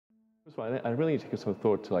So I really need to give some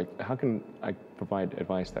thought to, like, how can I provide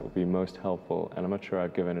advice that would be most helpful? And I'm not sure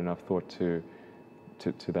I've given enough thought to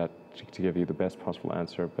that to give you the best possible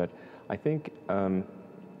answer. But I think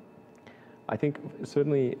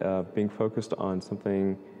certainly being focused on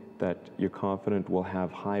something that you're confident will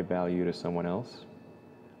have high value to someone else,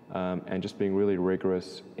 and just being really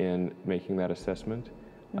rigorous in making that assessment,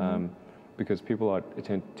 because people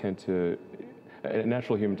tend to, a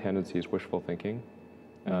natural human tendency is wishful thinking.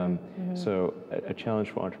 So a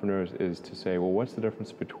challenge for entrepreneurs is to say, well, what's the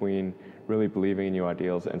difference between really believing in your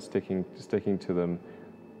ideals and sticking to them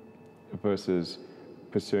versus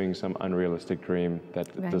pursuing some unrealistic dream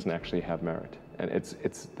that doesn't actually have merit? And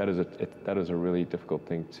that is a really difficult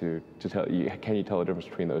thing to tell you. Can you tell the difference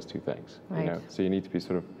between those two things? Right. You know? So you need to be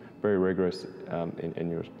sort of very rigorous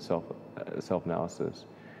in your self-analysis.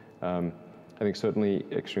 I think certainly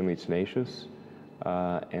extremely tenacious,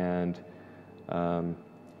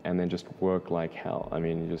 and then just work like hell. I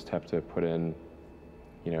mean, you just have to put in,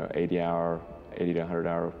 80 to 100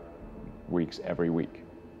 hour weeks every week.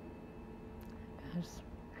 Gosh.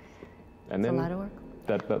 And That's then a lot of work.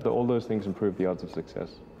 All those things improve the odds of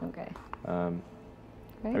success. Okay. I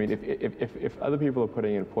mean, if other people are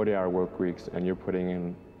putting in 40-hour work weeks and you're putting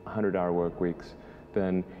in 100-hour work weeks,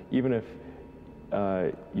 then even if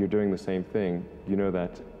you're doing the same thing, you know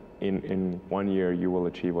that in 1 year you will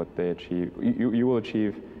achieve what they achieve. You will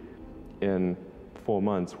achieve in 4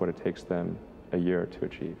 months what it takes them a year to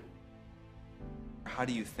achieve. How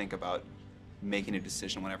do you think about making a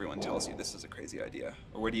decision when everyone tells you this is a crazy idea?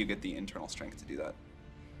 Or where do you get the internal strength to do that?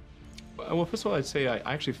 Well, first of all, I'd say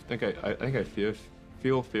I actually think I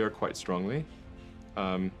feel fear quite strongly.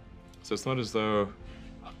 So it's not as though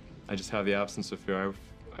I just have the absence of fear.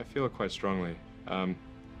 I feel it quite strongly.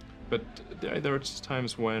 But there are just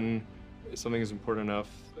times when something is important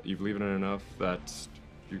enough, you believe in it enough, that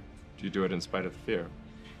you do it in spite of the fear.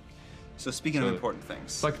 So speaking of important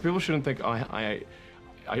things. Like, people shouldn't think, people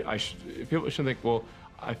shouldn't think, well,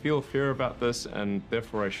 I feel fear about this and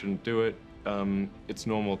therefore I shouldn't do it. It's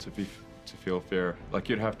normal to feel fear. Like,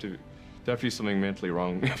 there'd have to be something mentally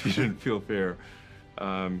wrong if you didn't feel fear.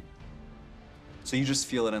 So you just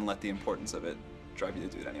feel it and let the importance of it drive you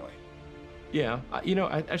to do it anyway? Yeah,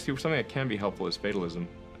 actually something that can be helpful is fatalism,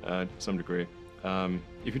 to some degree.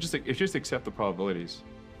 If you just accept the probabilities,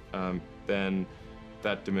 then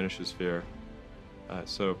that diminishes fear.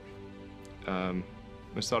 When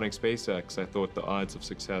starting SpaceX, I thought the odds of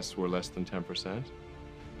success were less than 10%,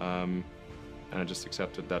 and I just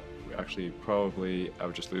accepted that actually probably I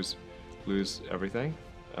would just lose everything.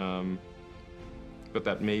 But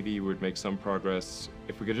that maybe would make some progress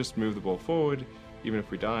if we could just move the ball forward. Even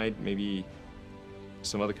if we died, maybe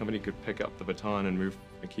some other company could pick up the baton and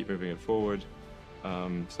keep moving it forward,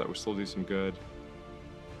 so that would still do some good.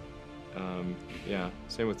 Yeah,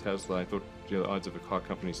 same with Tesla. I thought the odds of a car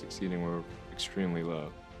company succeeding were extremely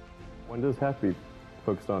low. One does have to be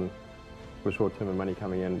focused on the short term and money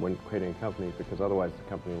coming in when creating a company, because otherwise the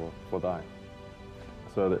company will die.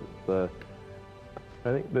 So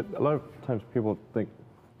I think that a lot of times people think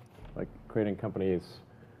like creating a company is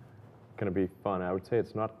going to be fun. I would say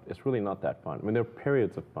it's not. It's really not that fun. I mean, there are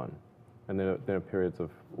periods of fun, and there are periods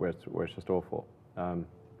of where it's just awful.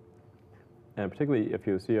 And particularly if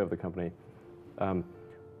you're the CEO of the company,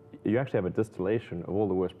 you actually have a distillation of all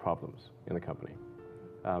the worst problems in the company.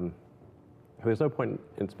 There's no point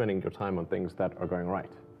in spending your time on things that are going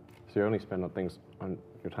right. So you only spend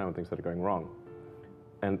your time on things that are going wrong.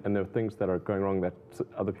 And there are things that are going wrong that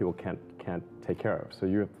other people can't take care of. So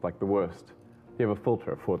you have like the worst. You have a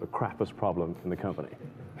filter for the crappiest problem in the company,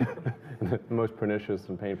 the most pernicious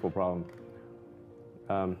and painful problem.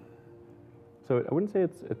 So I wouldn't say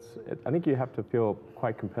I think you have to feel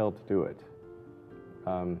quite compelled to do it,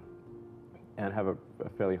 and have a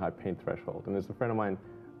fairly high pain threshold. And there's a friend of mine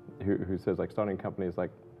who says like starting a company is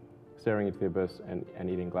like staring into the abyss and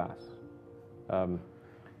eating glass.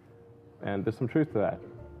 And there's some truth to that.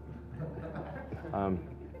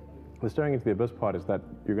 The staring into the abyss part is that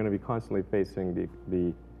you're going to be constantly facing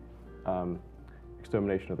the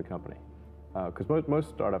extermination of the company, because most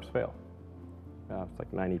startups fail. It's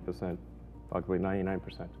like 90%, arguably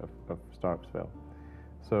 99% of startups fail.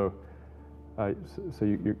 So,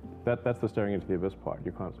 that's the staring into the abyss part.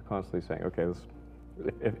 You're constantly saying, okay,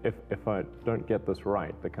 if I don't get this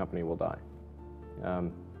right, the company will die.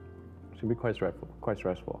 It can be quite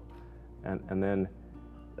stressful. And then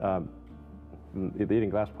the eating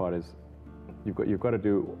glass part is you've got to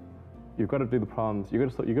do the problems.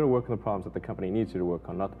 You've got to work on the problems that the company needs you to work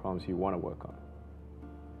on, not the problems you want to work on.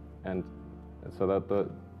 And so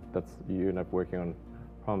that's you end up working on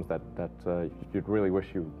problems that you'd really wish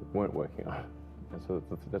you weren't working on. And so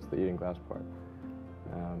that's the eating glass part.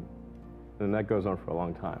 And that goes on for a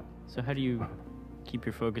long time. So how do you keep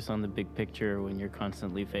your focus on the big picture when you're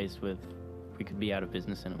constantly faced with, we could be out of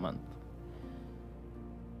business in a month?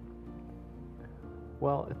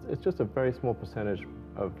 Well, it's just a very small percentage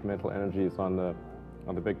of mental energy is on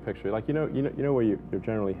the big picture. Like you know where you're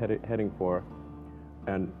generally heading for,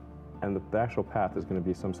 and the actual path is going to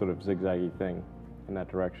be some sort of zigzaggy thing in that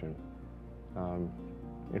direction.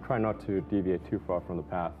 You try not to deviate too far from the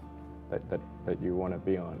path that you want to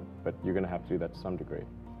be on, but you're going to have to do that to some degree.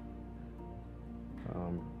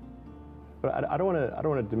 But I don't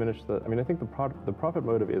want to diminish the. I mean, I think the profit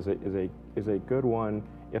motive is a good one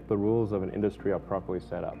if the rules of an industry are properly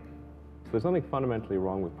set up. So there's nothing fundamentally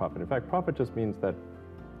wrong with profit. In fact, profit just means that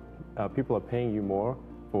people are paying you more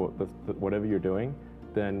for whatever you're doing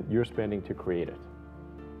than you're spending to create it.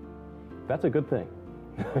 That's a good thing.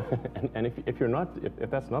 and if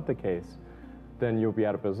that's not the case, then you'll be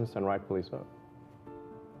out of business, and rightfully so.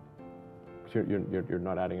 Because you're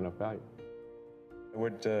not adding enough value. I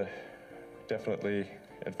would definitely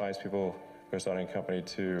advise people who are starting a company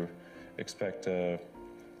to expect a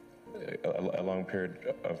long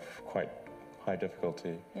period of quite high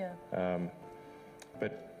difficulty. Yeah.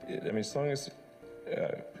 But I mean, as long as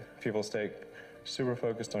people stay super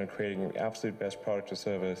focused on creating the absolute best product or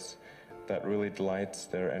service that really delights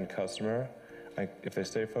their end customer, if they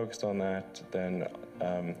stay focused on that, then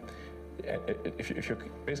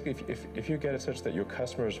if you get it such that your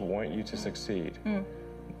customers want you to succeed,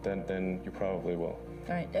 then you probably will.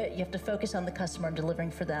 All right. You have to focus on the customer and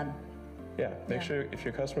delivering for them. Yeah. Make sure if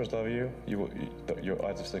your customers love you, your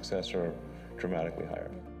odds of success are dramatically higher.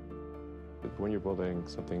 When you're building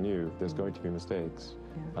something new, there's going to be mistakes,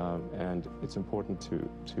 and it's important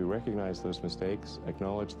to recognize those mistakes,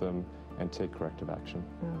 acknowledge them, and take corrective action.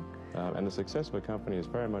 And the success of a company is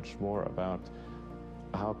very much more about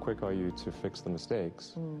how quick are you to fix the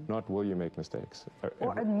mistakes, not will you make mistakes.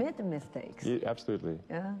 Or admit mistakes. Yeah, absolutely.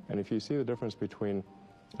 Yeah. And if you see the difference between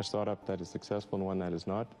a startup that is successful and one that is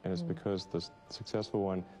not, and it's because the successful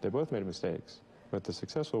one, they both made mistakes, but the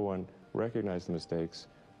successful one recognized the mistakes,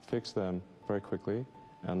 fixed them very quickly,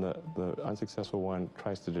 and the unsuccessful one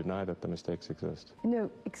tries to deny that the mistakes exist. You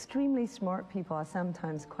know, extremely smart people are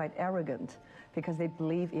sometimes quite arrogant because they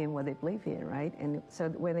believe in what they believe in, right? And so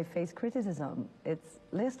when they face criticism, it's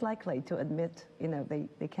less likely to admit, you know,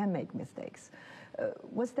 they can make mistakes.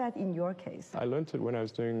 Was that in your case? I learned it when I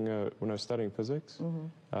was studying physics.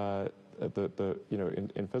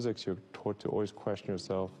 In physics, you're taught to always question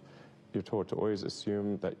yourself. You're taught to always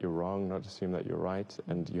assume that you're wrong, not assume that you're right,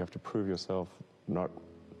 and you have to prove yourself not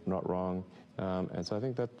wrong. And so I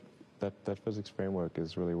think that physics framework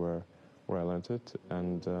is really where I learned it,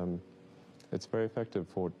 and it's very effective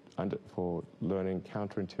for learning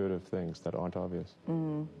counterintuitive things that aren't obvious.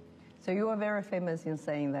 So you are very famous in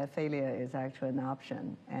saying that failure is actually an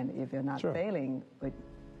option, and if you're not failing,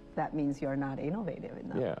 that means you're not innovative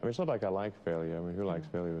enough. Yeah, I mean, it's not like I like failure. I mean, who likes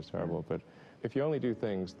failure is terrible, but if you only do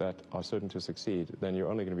things that are certain to succeed, then you're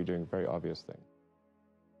only going to be doing very obvious things.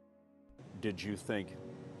 Did you think,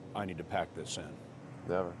 I need to pack this in?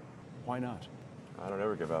 Never. Why not? I don't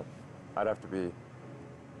ever give up. I'd have to be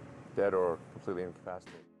dead or completely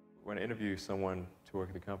incapacitated. When I interview someone to work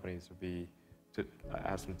at the companies, would be to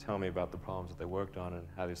ask them to tell me about the problems that they worked on and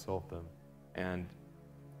how they solved them. And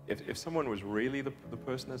if someone was really the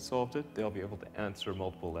person that solved it, they'll be able to answer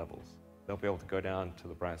multiple levels. They'll be able to go down to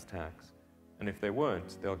the brass tacks. And if they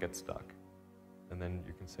weren't, they'll get stuck. And then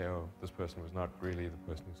you can say, oh, this person was not really the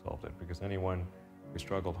person who solved it, because anyone who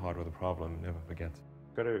struggled hard with a problem never forgets.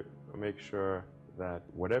 You've got to make sure that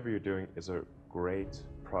whatever you're doing is a great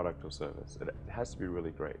product or service. It has to be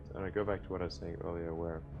really great. And I go back to what I was saying earlier,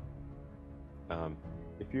 where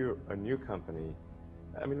if you're a new company,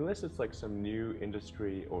 I mean, unless it's like some new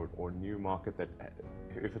industry or new market that,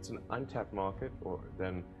 if it's an untapped market,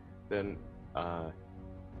 then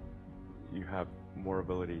you have more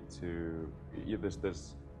ability to,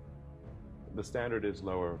 the standard is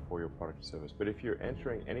lower for your product or service. But if you're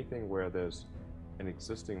entering anything where there's an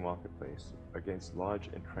existing marketplace against large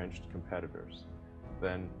entrenched competitors,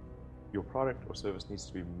 then your product or service needs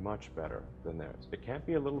to be much better than theirs. It can't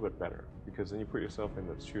be a little bit better, because then you put yourself in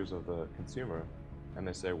the shoes of the consumer, and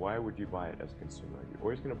they say, why would you buy it as a consumer? You're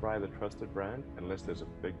always going to buy the trusted brand unless there's a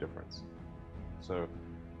big difference. So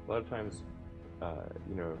a lot of times,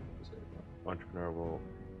 an entrepreneur will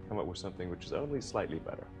come up with something which is only slightly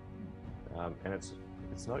better. And it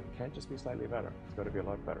can't just be slightly better. It's got to be a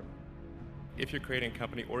lot better. If you're creating a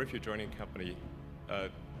company or if you're joining a company,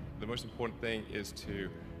 the most important thing is to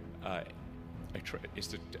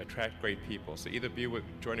attract great people. So either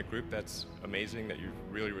join a group that's amazing, that you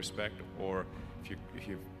really respect, or if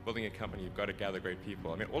you're building a company, you've got to gather great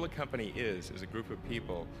people. I mean, all a company is a group of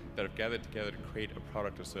people that have gathered together to create a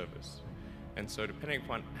product or service. And so depending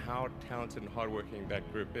upon how talented and hardworking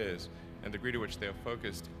that group is, and the degree to which they are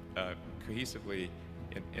focused cohesively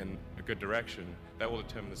in a good direction, that will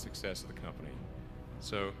determine the success of the company.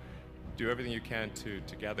 So do everything you can to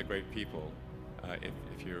gather great people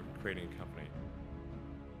if you're creating a company.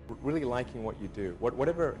 Really liking what you do,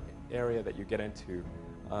 whatever area that you get into,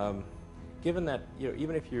 given that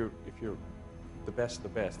even if you're the best of the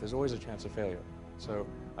best, there's always a chance of failure. So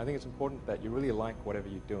I think it's important that you really like whatever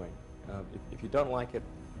you're doing. If you don't like it,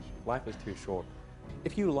 life is too short.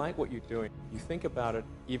 If you like what you're doing, you think about it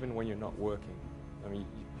even when you're not working. I mean,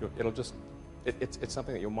 it's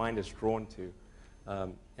something that your mind is drawn to,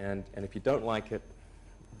 and if you don't like it,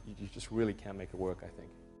 you just really can't make it work, I think.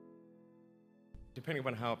 Depending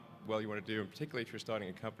on how well you want to do, and particularly if you're starting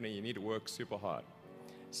a company, you need to work super hard.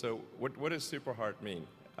 So what does super hard mean?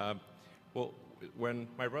 Well, when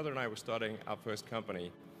my brother and I were starting our first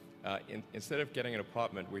company, instead of getting an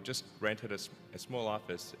apartment, we just rented a small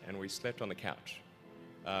office and we slept on the couch.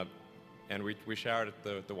 And we showered at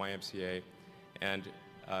the YMCA, and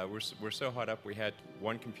we're so hard up we had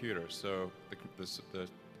one computer, so the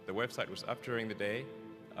website was up during the day,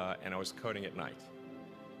 and I was coding at night,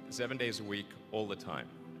 7 days a week, all the time.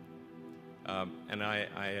 And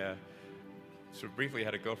I sort of briefly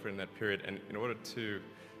had a girlfriend in that period, and in order to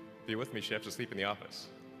be with me, she had to sleep in the office.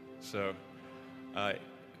 So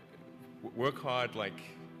work hard, like,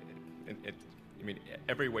 I mean,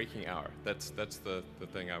 every waking hour. That's the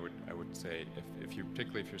thing I would say,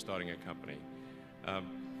 particularly if you're starting a company.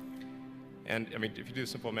 And I mean, if you do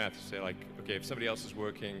simple math, you say like, okay, if somebody else is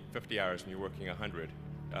working 50 hours and you're working 100,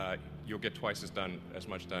 you'll get twice as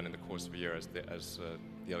much done in the course of a year as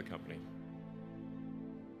the other company.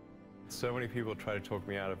 So many people try to talk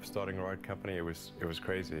me out of starting a rocket company. It was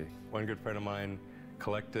crazy. One good friend of mine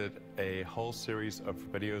collected a whole series of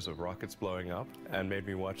videos of rockets blowing up and made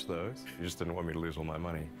me watch those. He just didn't want me to lose all my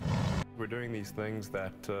money. We're doing these things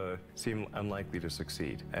that seem unlikely to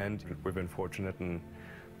succeed, and we've been fortunate, and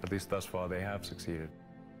at least thus far they have succeeded.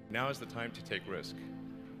 Now is the time to take risk.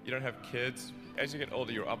 You don't have kids. As you get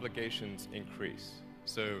older, your obligations increase.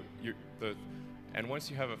 So and once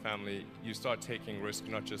you have a family, you start taking risk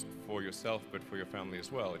not just for yourself, but for your family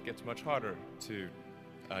as well. It gets much harder to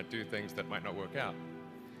do things that might not work out.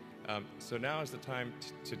 So now is the time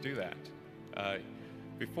to do that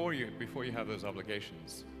before you have those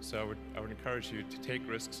obligations. So I would encourage you to take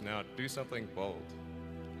risks now. Do something bold.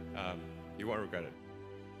 You won't regret it.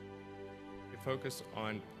 You focus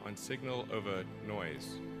on signal over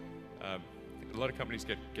noise. A lot of companies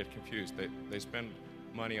get confused. They spend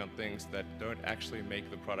money on things that don't actually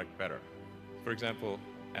make the product better. For example,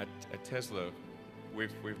 at Tesla,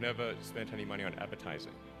 we've never spent any money on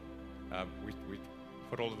advertising. We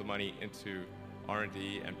put all of the money into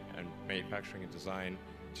R&D and manufacturing and design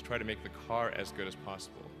to try to make the car as good as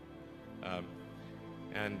possible. I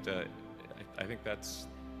think that's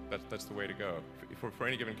the way to go. For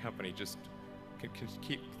any given company, just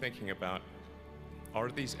keep thinking about, are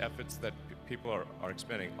these efforts that people are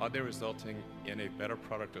expending, are they resulting in a better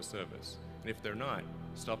product or service? And if they're not,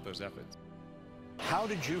 stop those efforts. How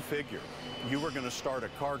did you figure you were going to start a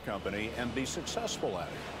car company and be successful at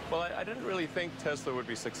it? Well, I didn't really think Tesla would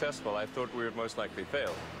be successful. I thought we would most likely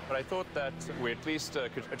fail. But I thought that we at least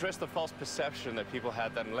could address the false perception that people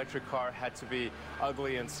had that an electric car had to be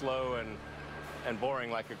ugly and slow and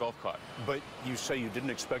boring like a golf cart. But you say you didn't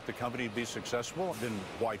expect the company to be successful, then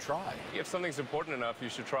why try? If something's important enough, you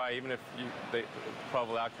should try, even if the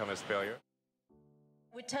probable outcome is failure.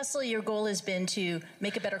 With Tesla, your goal has been to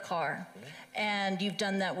make a better car. And you've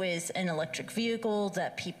done that with an electric vehicle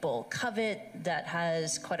that people covet, that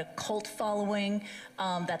has quite a cult following,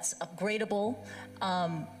 that's upgradable.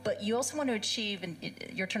 But you also want to achieve, and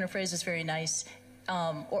your turn of phrase is very nice,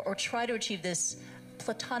 or try to achieve this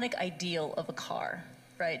platonic ideal of a car,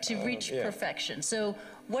 right? To reach perfection. So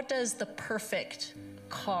what does the perfect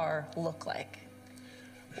car look like?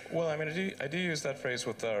 Well, I mean, I do use that phrase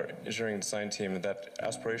with our engineering design team, that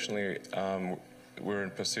aspirationally we're in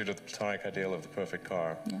pursuit of the platonic ideal of the perfect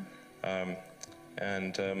car. Yeah.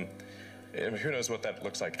 Who knows what that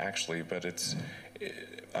looks like actually, but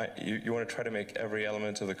you want to try to make every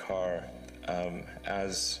element of the car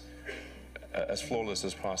as flawless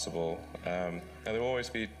as possible. And there will always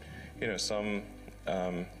be, some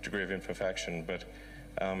degree of imperfection, but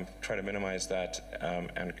try to minimize that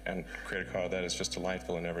and create a car that is just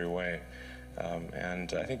delightful in every way.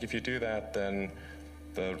 And I think if you do that, then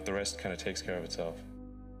the rest kind of takes care of itself.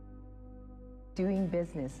 Doing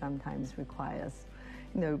business sometimes requires,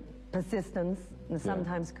 persistence, and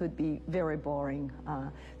sometimes could be very boring.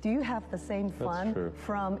 Do you have the same fun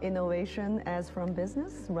from innovation as from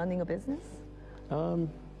business, running a business?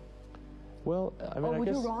 Well, I mean, or would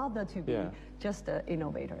you rather to be just an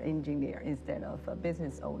innovator, engineer, instead of a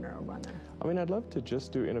business owner or runner? I mean, I'd love to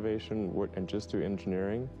just do innovation and just do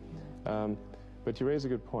engineering. But you raise a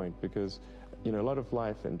good point, because a lot of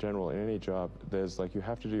life in general, in any job, there's like, you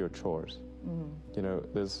have to do your chores.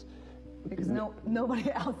 There's... Because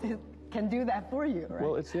nobody else can do that for you, right?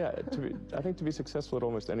 Well, I think to be successful at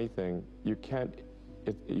almost anything, you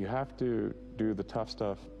have to do the tough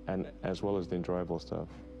stuff and as well as the enjoyable stuff.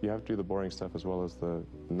 You have to do the boring stuff as well as the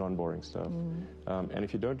non-boring stuff. And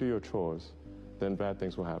if you don't do your chores, then bad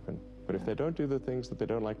things will happen. But if they don't do the things that they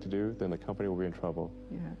don't like to do, then the company will be in trouble.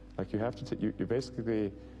 Like, you have to, you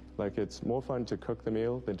basically, like, it's more fun to cook the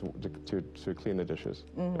meal than to clean the dishes,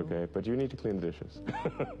 okay? But you need to clean the dishes.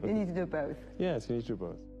 You need to do both. Yes, you need to do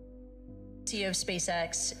both. CEO of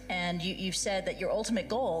SpaceX, and you've said that your ultimate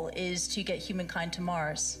goal is to get humankind to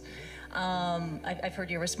Mars. I've heard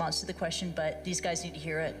your response to the question, but these guys need to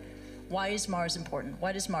hear it. Why is Mars important?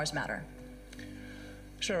 Why does Mars matter?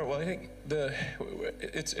 Sure. Well, I think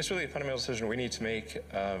it's really a fundamental decision we need to make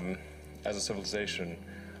as a civilization.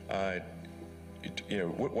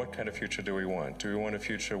 What kind of future do we want? Do we want a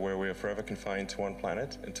future where we are forever confined to one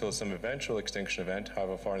planet until some eventual extinction event,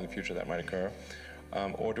 however far in the future that might occur?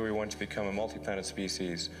 Or do we want to become a multi-planet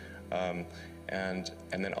species and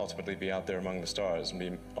then ultimately be out there among the stars and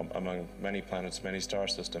be among many planets, many star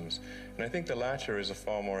systems? And I think the latter is a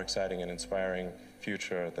far more exciting and inspiring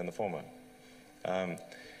future than the former.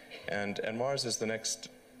 And Mars is the next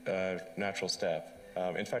natural step.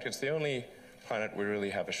 In fact, it's the only planet we really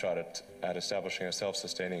have a shot at establishing a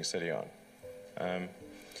self-sustaining city on.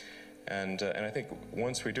 And I think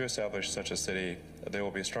once we do establish such a city, there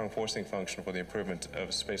will be a strong forcing function for the improvement of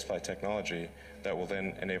spaceflight technology that will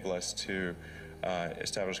then enable us to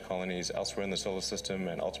establish colonies elsewhere in the solar system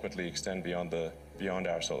and ultimately extend beyond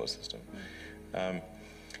our solar system.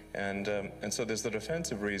 And so there's the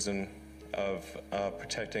defensive reason of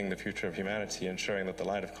protecting the future of humanity, ensuring that the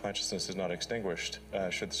light of consciousness is not extinguished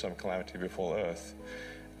should some calamity befall Earth.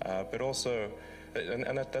 But also,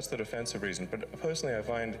 that's the defensive reason. But personally, I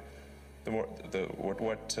find what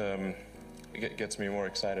gets me more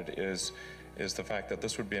excited is the fact that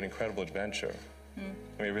this would be an incredible adventure. I mean,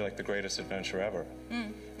 it'd be like the greatest adventure ever.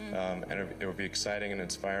 And it would be exciting and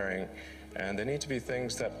inspiring. And there need to be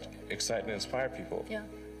things that excite and inspire people.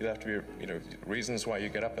 You have to be, reasons why you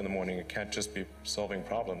get up in the morning. It can't just be solving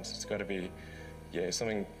problems. It's got to be,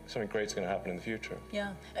 something great's going to happen in the future.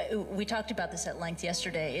 We talked about this at length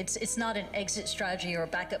yesterday. It's not an exit strategy or a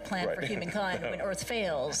backup plan for humankind when Earth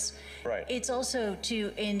fails. It's also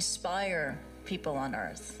to inspire people on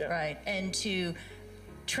Earth, right? And to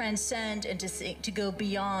transcend and to go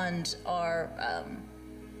beyond our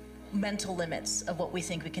mental limits of what we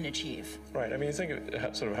think we can achieve. Right. I mean, you think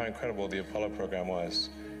of sort of how incredible the Apollo program was.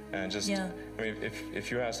 And just, I mean,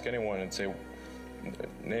 if you ask anyone and say,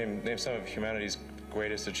 name some of humanity's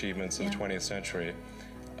greatest achievements of the 20th century,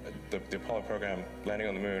 the Apollo program, landing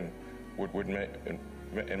on the moon, would in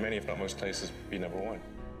many, if not most places, be number one.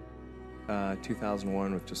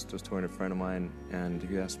 2001, was touring a friend of mine, and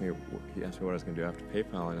he asked me what I was going to do after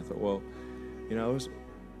PayPal, and I thought, well, I was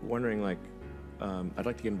wondering, like, I'd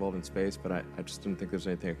like to get involved in space, but I just didn't think there was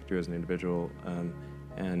anything I could do as an individual.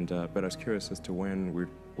 But I was curious as to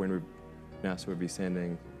when NASA would be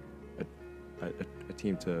sending a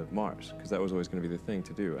team to Mars, because that was always going to be the thing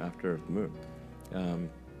to do after the moon.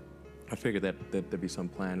 I figured that there'd be some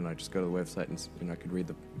plan, and I'd just go to the website and I could read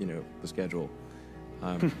the schedule.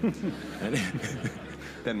 And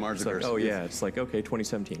then Mars occurs. Oh yeah, it's like, okay,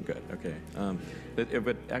 2017, good, okay.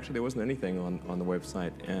 But actually there wasn't anything on the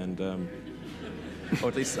website, and or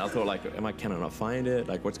at least I thought, like, can I not find it?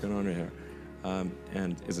 Like, what's going on here?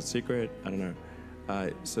 And is it secret? I don't know.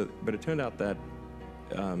 But it turned out that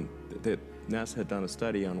that NASA had done a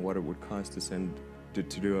study on what it would cost to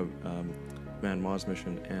do a manned Mars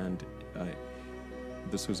mission, and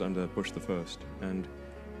this was under Bush the First. And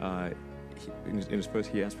in his first,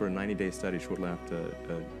 he asked for a 90-day study shortly after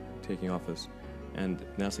taking office, and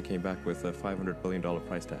NASA came back with a $500 billion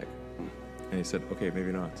price tag. And he said, okay,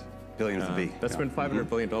 maybe not. Billion with a B. That's when $500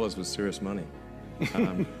 billion was serious money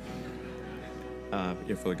for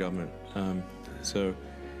the government. So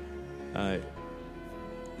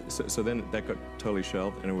then that got totally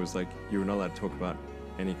shelved, and it was like you were not allowed to talk about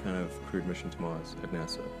any kind of crewed mission to Mars at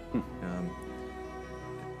NASA.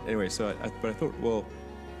 Anyway, but I thought, well,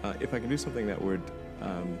 if I can do something that would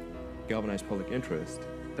galvanize public interest,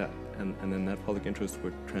 and then that public interest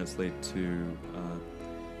would translate to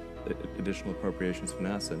additional appropriations for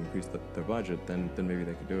NASA and increase their budget, then maybe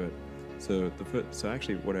they could do it. So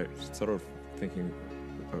actually what I started thinking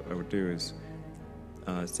I would do is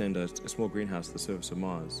send a small greenhouse to the surface of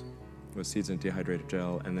Mars with seeds in dehydrated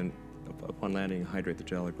gel, and then upon landing, hydrate the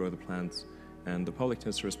gel and grow the plants. And the public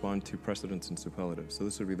tends to respond to precedents and superlatives. So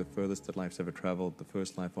this would be the furthest that life's ever traveled, the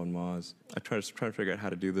first life on Mars. I tried to figure out how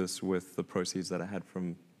to do this with the proceeds that I had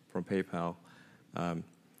from PayPal.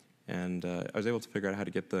 And I was able to figure out how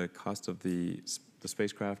to get the cost of the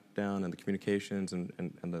spacecraft down and the communications and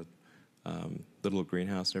the little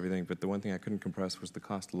greenhouse and everything. But the one thing I couldn't compress was the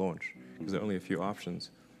cost to launch, because there are only a few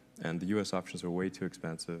options. And the US options were way too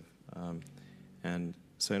expensive. And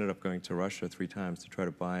so I ended up going to Russia 3 times to try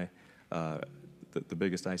to buy the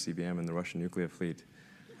biggest ICBM in the Russian nuclear fleet.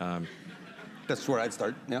 That's where I'd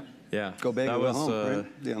start, yeah. Yeah. Go big or go home, right?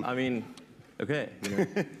 Yeah. I mean, okay. You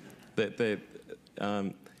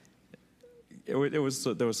know, there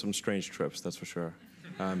was some strange trips, that's for sure.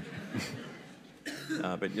 But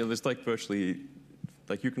you know, it's like virtually,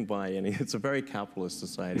 like you can buy any, it's a very capitalist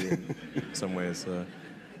society in some ways.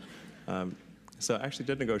 So I actually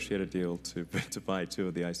did negotiate a deal to buy 2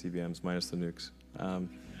 of the ICBMs minus the nukes.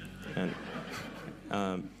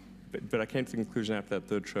 But I came to the conclusion after that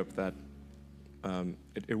 3rd trip that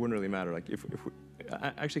it wouldn't really matter. Like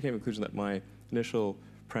I actually came to the conclusion that my initial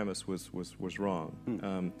premise was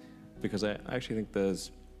wrong, because I actually think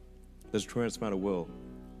there's a tremendous amount of will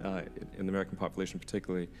in the American population,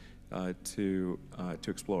 particularly, to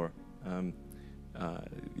explore. The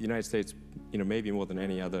United States, you know, maybe more than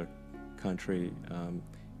any other country,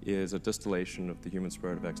 is a distillation of the human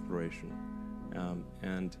spirit of exploration.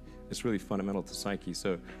 And it's really fundamental to psyche.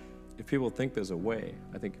 So if people think there's a way,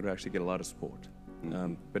 I think it would actually get a lot of support.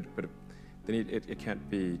 But it can't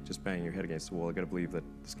be just banging your head against the wall. I've got to believe that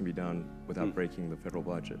this can be done without breaking the federal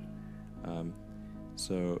budget.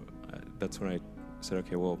 So that's when I said,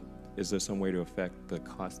 okay, well, is there some way to affect the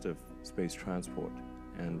cost of space transport?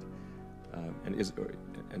 And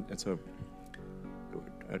so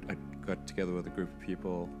I got together with a group of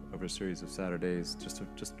people over a series of Saturdays just to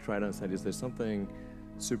try to understand, is there something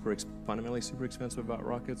fundamentally super expensive about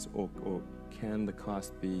rockets, or can the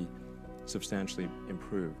cost be substantially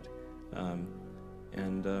improved? We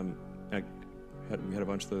had a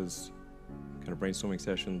bunch of those kind of brainstorming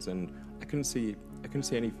sessions, and I couldn't see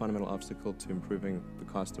any fundamental obstacle to improving the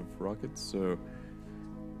cost of rockets. So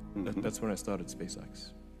that's when I started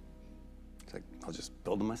SpaceX. It's like, I'll just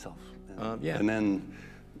build them myself. Yeah. And then.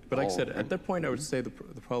 But like I said, at that point, I would say the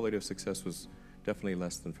probability of success was definitely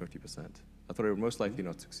less than 50%. I thought it would most likely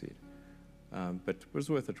not succeed, but it was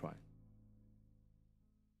worth a try.